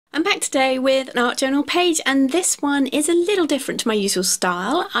I'm back today with an art journal page, and this one is a little different to my usual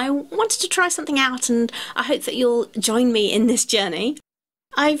style. I wanted to try something out and I hope that you'll join me in this journey.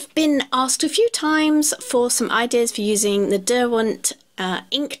 I've been asked a few times for some ideas for using the Derwent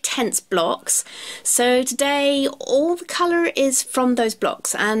Inktense blocks. So today all the colour is from those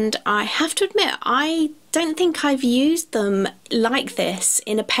blocks, and I have to admit I don't think I've used them like this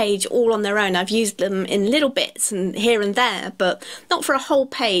in a page all on their own. I've used them in little bits and here and there, but not for a whole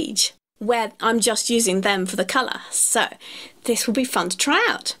page where I'm just using them for the colour. So this will be fun to try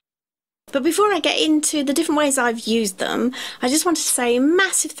out. But before I get into the different ways I've used them, I just wanted to say a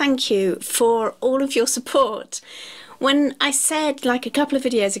massive thank you for all of your support. When I said, like a couple of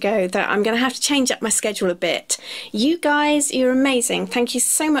videos ago, that I'm going to have to change up my schedule a bit, you guys, you're amazing. Thank you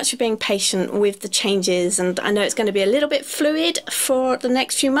so much for being patient with the changes, and I know it's going to be a little bit fluid for the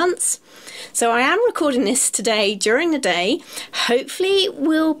next few months. So I am recording this today during the day. Hopefully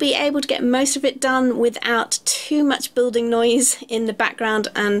we'll be able to get most of it done without too much building noise in the background,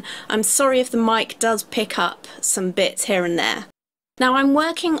 and I'm sorry if the mic does pick up some bits here and there. Now I'm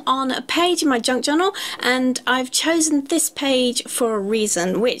working on a page in my junk journal, and I've chosen this page for a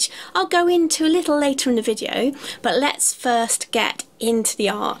reason, which I'll go into a little later in the video, but let's first get into the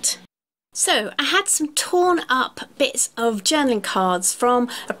art. So I had some torn up bits of journaling cards from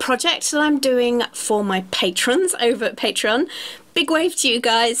a project that I'm doing for my patrons over at Patreon. Big wave to you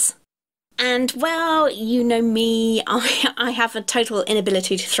guys. And well, you know me, I have a total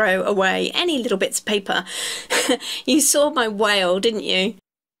inability to throw away any little bits of paper. You saw my whale, didn't you?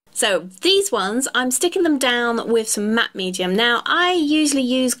 So these ones, I'm sticking them down with some matte medium. Now I usually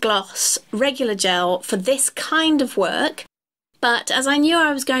use gloss regular gel for this kind of work, but as I knew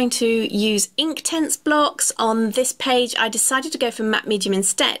I was going to use Inktense blocks on this page, I decided to go for matte medium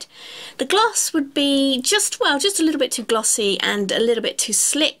instead. The gloss would be just a little bit too glossy and a little bit too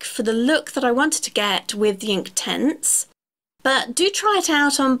slick for the look that I wanted to get with the Inktense. But do try it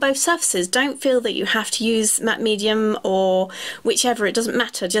out on both surfaces. Don't feel that you have to use matte medium or whichever, it doesn't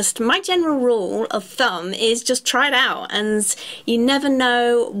matter. Just my general rule of thumb is just try it out, and you never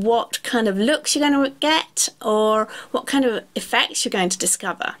know what kind of looks you're going to get or what kind of effects you're going to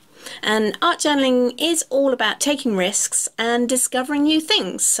discover. And art journaling is all about taking risks and discovering new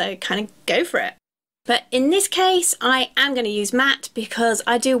things, so kind of go for it. But in this case I am going to use matte because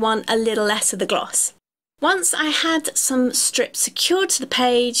I do want a little less of the gloss. Once I had some strips secured to the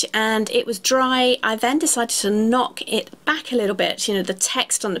page and it was dry, I then decided to knock it back a little bit, you know, the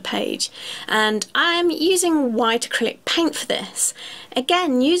text on the page. And I'm using white acrylic paint for this.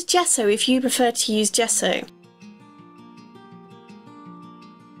 Again, use gesso if you prefer to use gesso.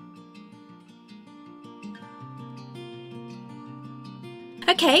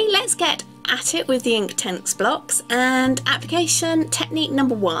 Okay, let's get at it with the Inktense blocks, and application technique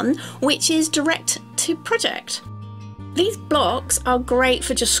number 1, which is direct to project. These blocks are great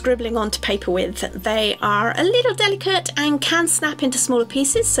for just scribbling onto paper with. They are a little delicate and can snap into smaller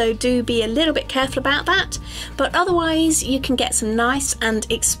pieces, so do be a little bit careful about that, but otherwise you can get some nice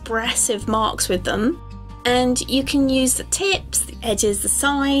and expressive marks with them, and you can use the tips, the edges, the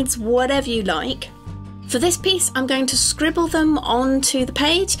sides, whatever you like. For this piece I'm going to scribble them onto the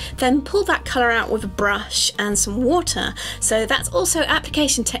page, then pull that colour out with a brush and some water. So that's also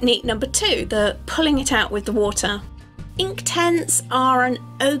application technique number 2, the pulling it out with the water. Inktense are an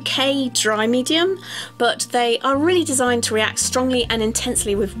okay dry medium, but they are really designed to react strongly and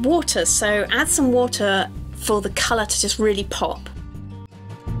intensely with water, so add some water for the colour to just really pop.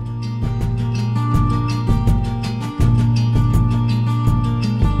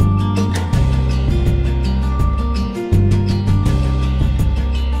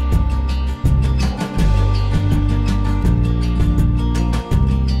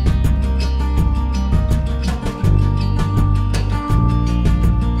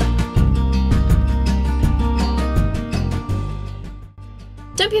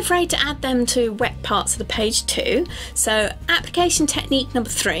 Don't be afraid to add them to wet parts of the page too. So application technique number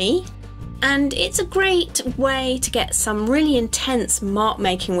 3, and it's a great way to get some really intense mark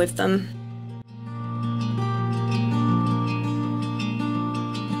making with them.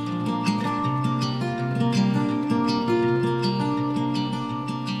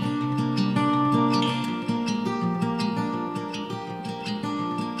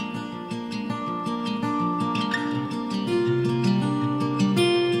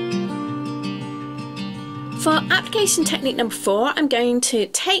 For application technique number 4, I'm going to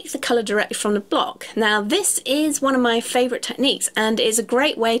take the colour directly from the block. Now this is one of my favourite techniques and is a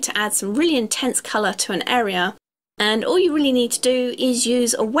great way to add some really intense colour to an area. And all you really need to do is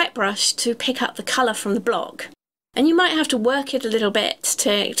use a wet brush to pick up the colour from the block. And you might have to work it a little bit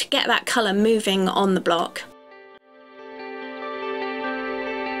to get that colour moving on the block.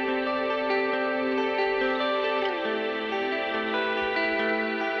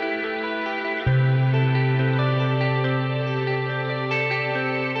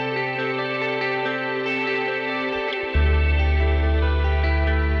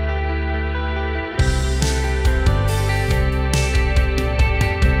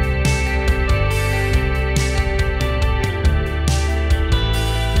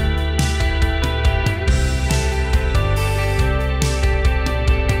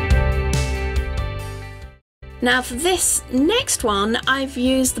 Now for this next one, I've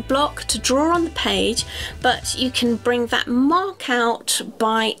used the block to draw on the page, but you can bring that mark out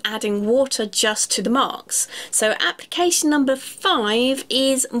by adding water just to the marks. So application number 5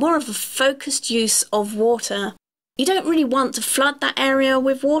 is more of a focused use of water. You don't really want to flood that area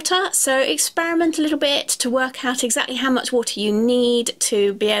with water, so experiment a little bit to work out exactly how much water you need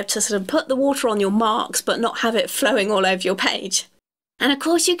to be able to sort of put the water on your marks but not have it flowing all over your page. And of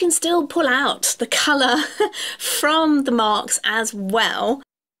course you can still pull out the colour from the marks as well,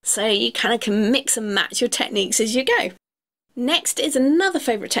 so you kind of can mix and match your techniques as you go. Next is another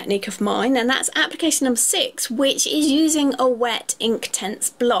favourite technique of mine, and that's application number 6, which is using a wet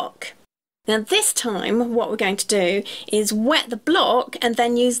Inktense block. Now this time what we're going to do is wet the block and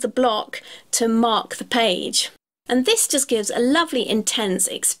then use the block to mark the page. And this just gives a lovely, intense,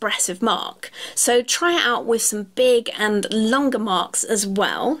 expressive mark. So try it out with some big and longer marks as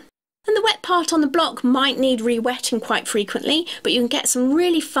well. And the wet part on the block might need re-wetting quite frequently, but you can get some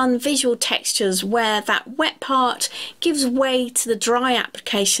really fun visual textures where that wet part gives way to the dry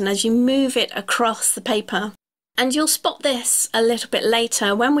application as you move it across the paper. And you'll spot this a little bit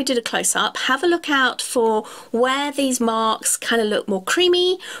later when we do the close-up. Have a look out for where these marks kind of look more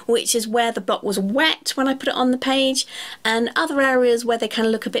creamy, which is where the block was wet when I put it on the page, and other areas where they kind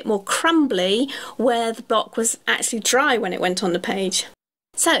of look a bit more crumbly, where the block was actually dry when it went on the page.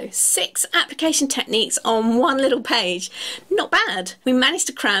 So, 6 application techniques on one little page. Not bad. We managed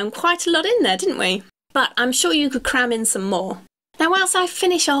to cram quite a lot in there, didn't we? But I'm sure you could cram in some more. Now, whilst I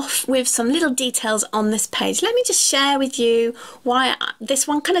finish off with some little details on this page, let me just share with you why this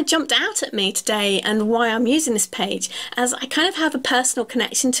one kind of jumped out at me today and why I'm using this page, as I kind of have a personal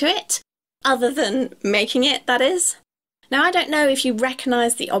connection to it, other than making it, that is. Now, I don't know if you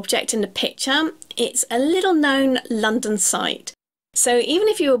recognise the object in the picture. It's a little known London site. So even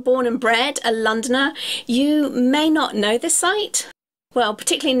if you were born and bred a Londoner, you may not know this site. Well,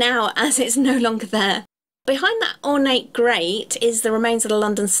 particularly now as it's no longer there. Behind that ornate grate is the remains of the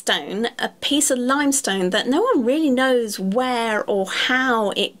London Stone, a piece of limestone that no one really knows where or how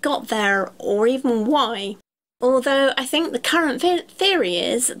it got there or even why. Although I think the current theory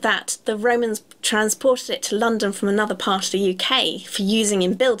is that the Romans transported it to London from another part of the UK for using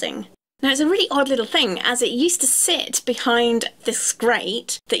in building. Now it's a really odd little thing, as it used to sit behind this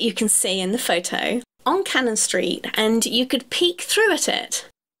grate that you can see in the photo on Cannon Street, and you could peek through at it.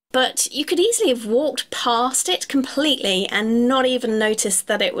 But you could easily have walked past it completely and not even noticed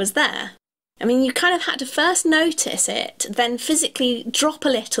that it was there. I mean, you kind of had to first notice it, then physically drop a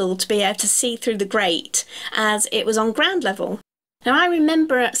little to be able to see through the grate, as it was on ground level. Now, I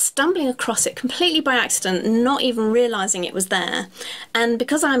remember stumbling across it completely by accident, not even realising it was there. And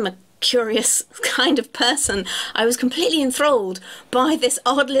because I'm a curious kind of person, I was completely enthralled by this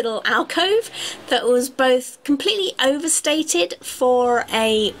odd little alcove that was both completely overstated for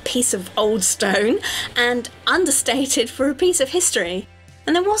a piece of old stone and understated for a piece of history.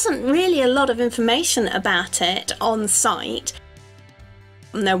 And there wasn't really a lot of information about it on site.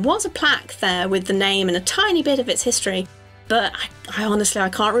 And there was a plaque there with the name and a tiny bit of its history, but I honestly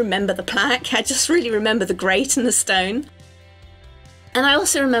can't remember the plaque. I just really remember the grate and the stone. And I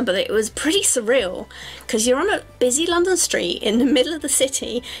also remember that it was pretty surreal, because you're on a busy London street in the middle of the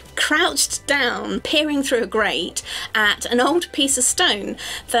city, crouched down, peering through a grate at an old piece of stone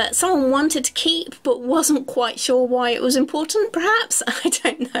that someone wanted to keep but wasn't quite sure why it was important, perhaps? I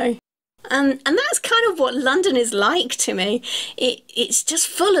don't know. And that's kind of what London is like to me. It's just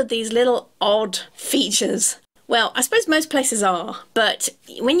full of these little odd features. Well, I suppose most places are, but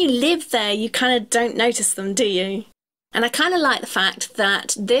when you live there you kind of don't notice them, do you? And I kind of like the fact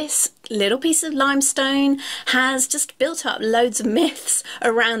that this little piece of limestone has just built up loads of myths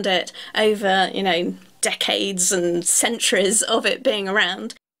around it over, you know, decades and centuries of it being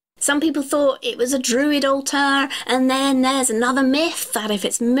around. Some people thought it was a druid altar, and then there's another myth that if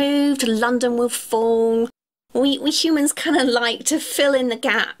it's moved, London will fall. We humans kind of like to fill in the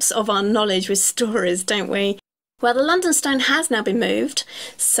gaps of our knowledge with stories, don't we? Well, the London stone has now been moved,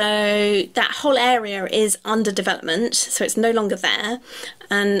 so that whole area is under development, so it's no longer there.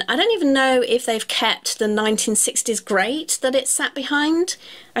 And I don't even know if they've kept the 1960s grate that it sat behind.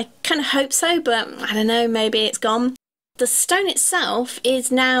 I kind of hope so, but I don't know, maybe it's gone. The stone itself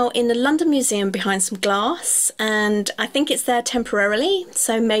is now in the London Museum behind some glass, and I think it's there temporarily,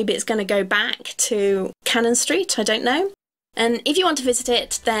 so maybe it's going to go back to Cannon Street, I don't know. And if you want to visit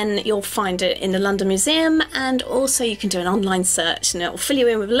it, then you'll find it in the London Museum, and also you can do an online search and it'll fill you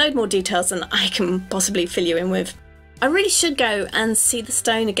in with a load more details than I can possibly fill you in with. I really should go and see the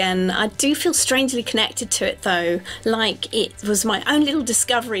stone again. I do feel strangely connected to it though, like it was my own little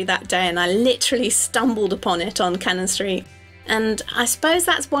discovery that day and I literally stumbled upon it on Cannon Street. And I suppose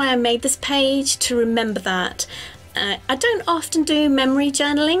that's why I made this page, to remember that. I don't often do memory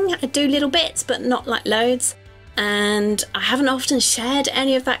journaling. I do little bits, but not like loads. And I haven't often shared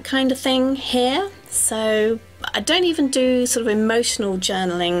any of that kind of thing here, so I don't even do sort of emotional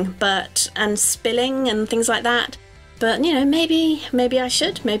journaling and spilling and things like that. But you know, maybe I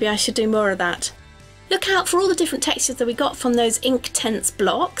should do more of that. Look out for all the different textures that we got from those Inktense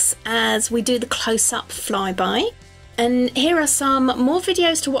blocks as we do the close-up flyby. And here are some more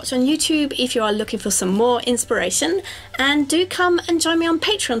videos to watch on YouTube if you are looking for some more inspiration. And do come and join me on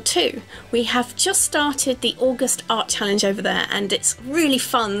Patreon too. We have just started the August Art Challenge over there, and it's really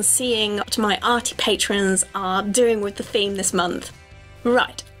fun seeing what my arty patrons are doing with the theme this month.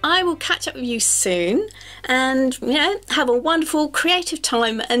 Right, I will catch up with you soon, and have a wonderful creative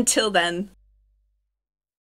time until then.